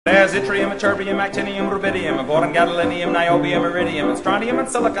There's yttrium, terbium, actinium, rubidium, boron, gadolinium, niobium, iridium, and strontium, and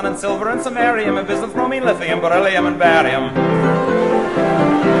silicon, and silver, and samarium, and bismuth, bromine, lithium, beryllium, and barium. I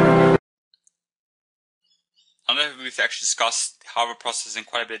don't know if we've actually discussed the Haber process in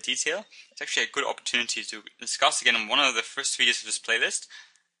quite a bit of detail. It's actually a good opportunity to discuss again in one of the first videos of this playlist.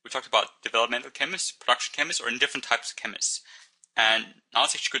 We talked about developmental chemists, production chemists, or in different types of chemists. And now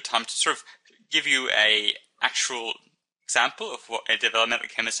it's actually a good time to sort of give you a actual example of what a developmental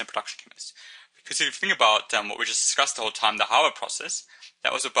chemist and production chemist. Because if you think about what we just discussed the whole time, the Haber process,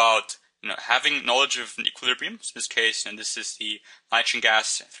 that was about having knowledge of an equilibrium. So in this case, this is the nitrogen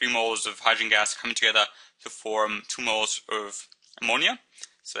gas, 3 moles of hydrogen gas coming together to form 2 moles of ammonia.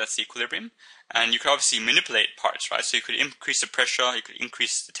 So that's the equilibrium. And you could obviously manipulate parts, right? So you could increase the pressure, you could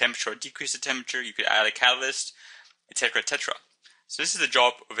increase the temperature or decrease the temperature, you could add a catalyst, etc., etc. So this is the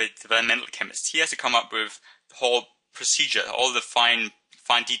job of a developmental chemist. He has to come up with the whole procedure, all the fine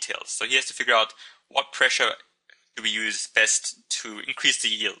details. So he has to figure out what pressure do we use best to increase the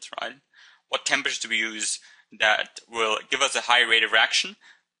yield, right? What temperature do we use that will give us a high rate of reaction,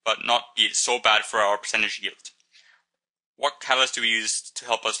 but not be so bad for our percentage yield? What catalyst do we use to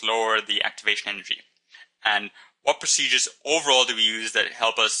help us lower the activation energy? And what procedures overall do we use that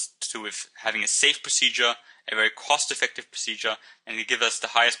help us to do with having a safe procedure, a very cost-effective procedure, and to give us the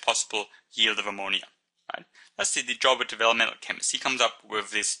highest possible yield of ammonia? Right? That's the job of developmental chemists. He comes up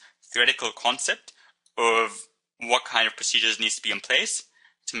with this theoretical concept of what kind of procedures needs to be in place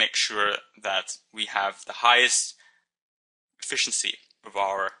to make sure that we have the highest efficiency of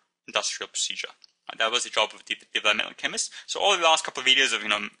our industrial procedure. That was the job of the developmental chemist. So all the last couple of videos of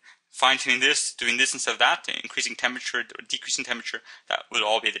fine-tuning this, doing this instead of that, increasing temperature or decreasing temperature, that will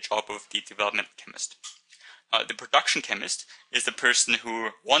all be the job of the developmental chemist. The production chemist is the person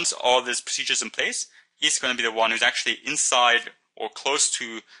who, once all these procedures in place, he's going to be the one who's actually inside or close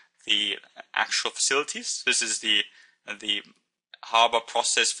to the actual facilities. This is the Haber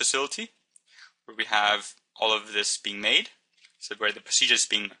process facility, where we have all of this being made. So where the procedure is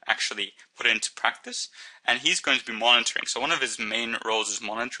being actually put into practice, and he's going to be monitoring. So one of his main roles is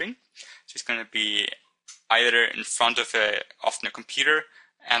monitoring. So he's going to be either in front of often a computer,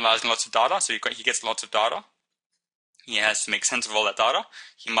 analyzing lots of data. So he gets lots of data. He has to make sense of all that data.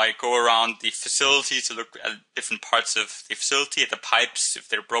 He might go around the facility to look at different parts of the facility, at the pipes, if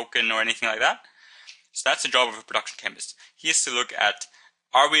they're broken or anything like that. So that's the job of a production chemist. He has to look at,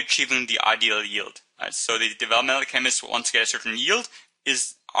 are we achieving the ideal yield? Right? So the developmental chemist wants to get a certain yield.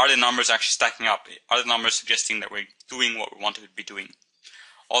 Are the numbers actually stacking up? Are the numbers suggesting that we're doing what we want to be doing?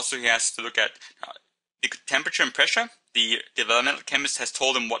 Also, he has to look at the temperature and pressure. The developmental chemist has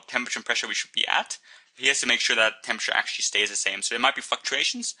told him what temperature and pressure we should be at. He has to make sure that temperature actually stays the same. So there might be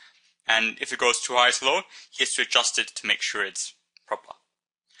fluctuations, and if it goes too high or too low, he has to adjust it to make sure it's proper.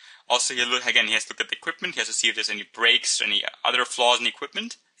 Also, he has to look at the equipment. He has to see if there's any breaks or any other flaws in the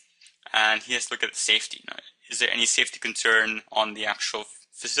equipment. And he has to look at the safety. Is there any safety concern on the actual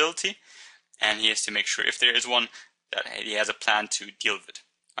facility? And he has to make sure, if there is one, that he has a plan to deal with it.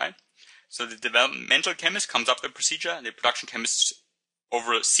 Right? So the developmental chemist comes up with the procedure, and the production chemist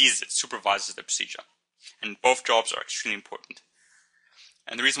oversees it, supervises the procedure. And both jobs are extremely important.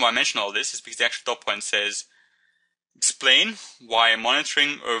 And the reason why I mention all this is because the actual dot point says, explain why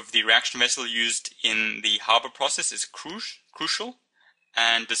monitoring of the reaction vessel used in the Haber process is crucial,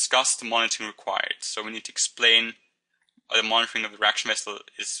 and discuss the monitoring required. So we need to explain why the monitoring of the reaction vessel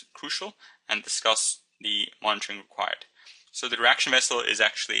is crucial and discuss the monitoring required. So the reaction vessel is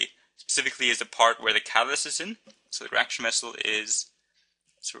actually, specifically, is the part where the catalyst is in. So the reaction vessel is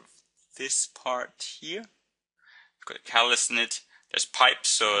sort of this part here. We've got a catalyst in it. There's pipes,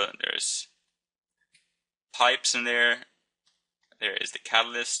 so there's pipes in there. There is the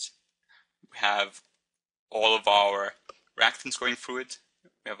catalyst. We have all of our reactants going through it.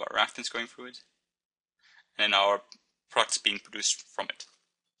 We have our reactants going through it. And then our products being produced from it.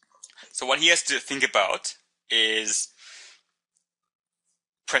 So what he has to think about is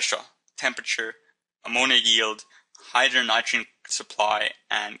pressure, temperature, ammonia yield, hydrogen, nitrogen supply,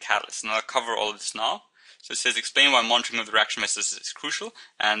 and catalyst. And I'll cover all of this now. So it says, explain why monitoring of the reaction vessels is crucial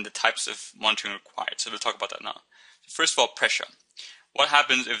and the types of monitoring required. So we'll talk about that now. First of all, pressure. What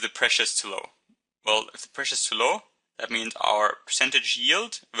happens if the pressure is too low? Well, if the pressure is too low, that means our percentage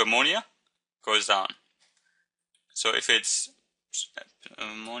yield of ammonia goes down. So if it's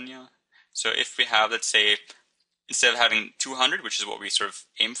ammonia, so if we have, let's say, instead of having 200, which is what we sort of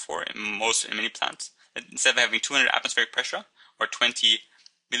aim for in many plants, instead of having 200 atmospheric pressure or 20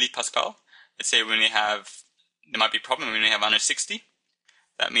 millipascal, let's say there might be a problem, we only have 160.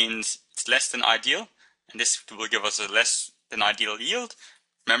 That means it's less than ideal, and this will give us a less than ideal yield,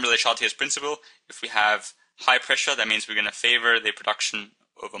 Remember the Chaltier's principle. If we have high pressure, that means we're going to favor the production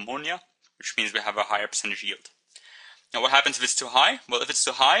of ammonia, which means we have a higher percentage yield. Now what happens if it's too high? Well, if it's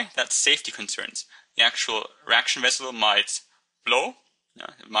too high, that's safety concerns. The actual reaction vessel might blow,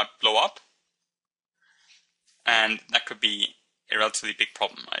 it might blow up, and that could be a relatively big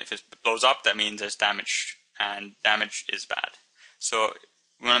problem. Right? If it blows up, that means there's damage, and damage is bad. So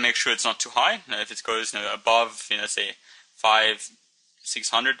we want to make sure it's not too high. Now, if it goes above, let's say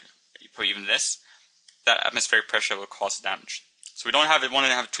 500-600, or even less, that atmospheric pressure will cause damage. So we don't want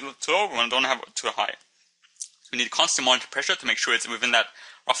to have it too low, we don't have it too high. So we need constant monitor pressure to make sure it's within that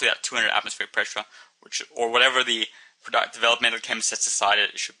roughly that 200 atmospheric pressure, or whatever the developmental chemist has decided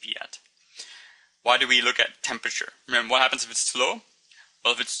it should be at. Why do we look at temperature? Remember, what happens if it's too low?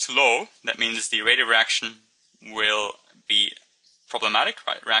 Well, if it's too low, that means the rate of reaction will be problematic,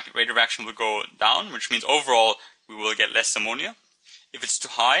 right? Rate of reaction will go down, which means overall we will get less ammonia. If it's too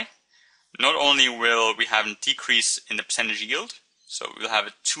high, not only will we have a decrease in the percentage yield, so we'll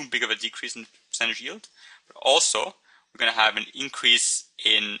have too big of a decrease in percentage yield, but also we're going to have an increase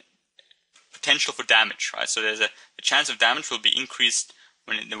in potential for damage, right? So the chance of damage will be increased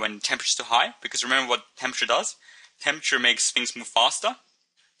when temperature is too high, because remember what temperature does? Temperature makes things move faster,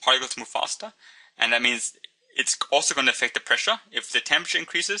 particles move faster, and that means it's also going to affect the pressure. If the temperature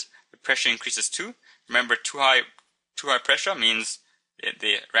increases, the pressure increases too. Remember, too high pressure means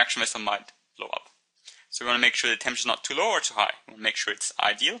the reaction vessel might blow up. So we want to make sure the temperature is not too low or too high. We want to make sure it's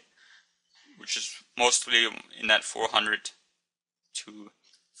ideal, which is mostly in that 400 to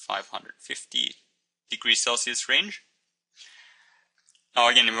 550 degrees Celsius range. Now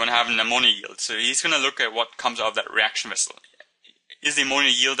again, we want to have an ammonia yield. So he's going to look at what comes out of that reaction vessel. Is the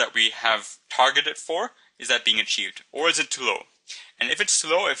ammonia yield that we have targeted for, is that being achieved? Or is it too low? And if it's too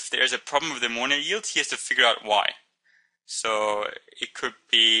low, if there's a problem with the ammonia yield, he has to figure out why. So it could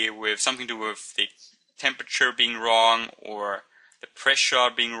be with something to do with the temperature being wrong, or the pressure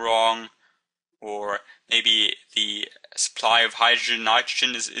being wrong, or maybe the supply of hydrogen and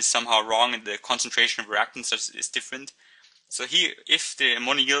nitrogen is somehow wrong and the concentration of reactants is different. So if the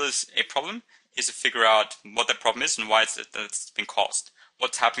ammonia yield is a problem, is to figure out what that problem is and why that's been caused.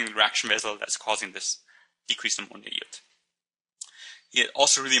 What's happening in the reaction vessel that's causing this decrease in ammonia yield.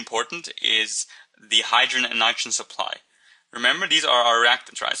 Also really important is the hydrogen and nitrogen supply. Remember, these are our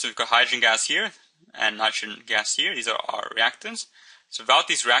reactants, right? So we've got hydrogen gas here and nitrogen gas here. These are our reactants. So without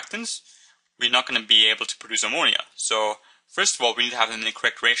these reactants, we're not going to be able to produce ammonia. So first of all, we need to have them in the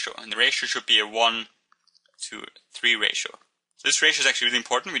correct ratio, and the ratio should be a 1 to 3 ratio. So this ratio is actually really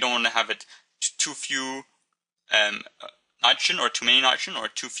important. We don't want to have it too few nitrogen or too many nitrogen, or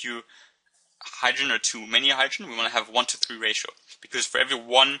too few hydrogen or too many hydrogen. We want to have 1 to 3 ratio, because for every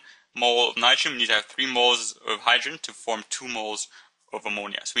 1 mole of nitrogen, we need to have 3 moles of hydrogen to form 2 moles of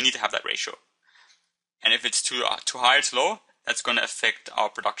ammonia. So we need to have that ratio. And if it's too high or too low, that's going to affect our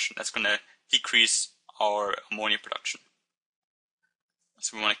production. That's going to decrease our ammonia production.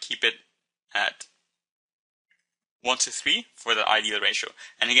 So we want to keep it at 1 to 3 for the ideal ratio.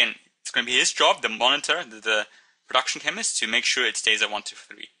 And again, it's going to be his job, the monitor, the production chemist, to make sure it stays at 1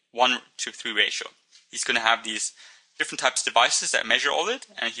 to 3 ratio. He's going to have these different types of devices that measure all of it,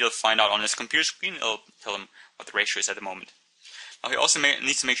 and he'll find out on his computer screen. It'll tell him what the ratio is at the moment. Now he also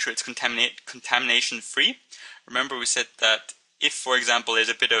needs to make sure it's contamination free. Remember, we said that if, for example, there's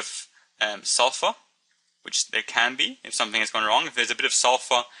a bit of sulfur, which there can be if something has gone wrong, if there's a bit of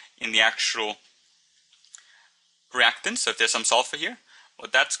sulfur in the actual reactant, so if there's some sulfur here,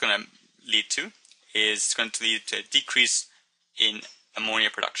 what that's going to lead to is it's going to lead to a decrease in ammonia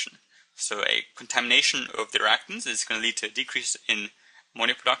production. So a contamination of the reactants is going to lead to a decrease in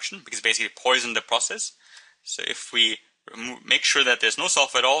ammonia production, because it basically poisons the process. So if we make sure that there's no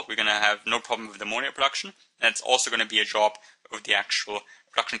sulfur at all, we're going to have no problem with ammonia production. And it's also going to be a job of the actual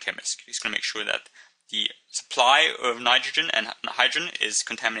production chemist. He's going to make sure that the supply of nitrogen and hydrogen is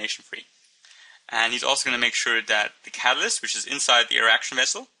contamination free. And he's also going to make sure that the catalyst, which is inside the reaction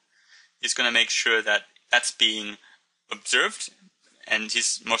vessel, is going to make sure that that's being observed. And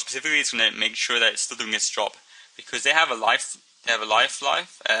he's more specifically, he's going to make sure that it's still doing its job, because they have a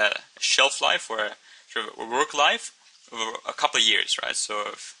shelf life, or a work life over a couple of years, right? So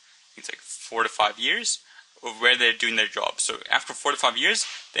it's like 4 to 5 years of where they're doing their job. So after 4 to 5 years,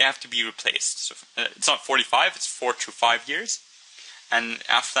 they have to be replaced. So it's not 45, it's 4 to 5 years. And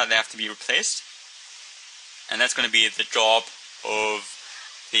after that, they have to be replaced. And that's going to be the job of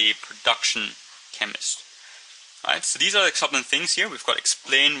the production chemist. Right, so these are a couple of things here. We've got to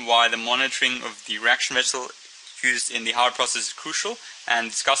explain why the monitoring of the reaction vessel used in the Haber process is crucial,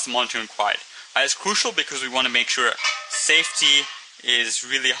 and discuss the monitoring required. It's crucial because we want to make sure safety is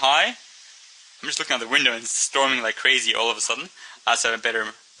really high. I'm just looking out the window and it's storming like crazy all of a sudden. So I better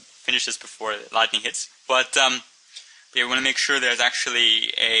finish this before the lightning hits. But yeah, we want to make sure there's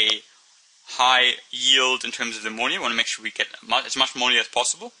actually a high yield in terms of the ammonia. We want to make sure we get as much ammonia as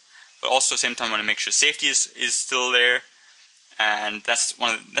possible. But also at the same time, we want to make sure safety is still there. And that's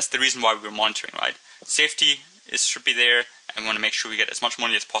the reason why we're monitoring, right? Safety should be there, and we want to make sure we get as much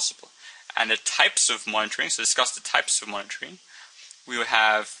ammonia as possible. And the types of monitoring, so discuss the types of monitoring. We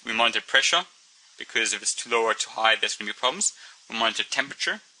monitor pressure, because if it's too low or too high, there's going to be problems. We monitor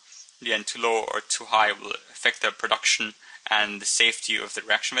temperature. Again, too low or too high will affect the production and the safety of the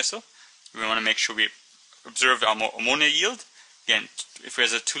reaction vessel. We want to make sure we observe our ammonia yield. Again, if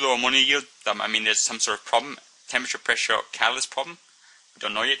there's a too low ammonia yield, that might mean there's some sort of problem, temperature, pressure, or catalyst problem. We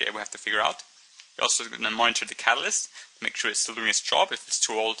don't know yet, we have to figure out. We're also going to monitor the catalyst to make sure it's still doing its job. If it's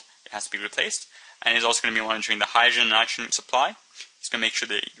too old, it has to be replaced. And it's also going to be monitoring the hydrogen and nitrogen supply. It's going to make sure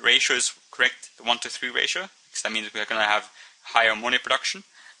the ratio is correct, the 1:3 ratio, because that means we're going to have higher ammonia production.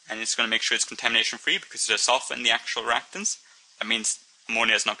 And it's going to make sure it's contamination free, because there's sulfur in the actual reactants. That means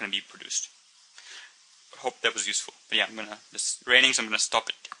ammonia is not going to be produced. I hope that was useful. But yeah, it's raining, so I'm going to stop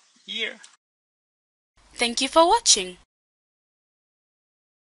it here. Thank you for watching.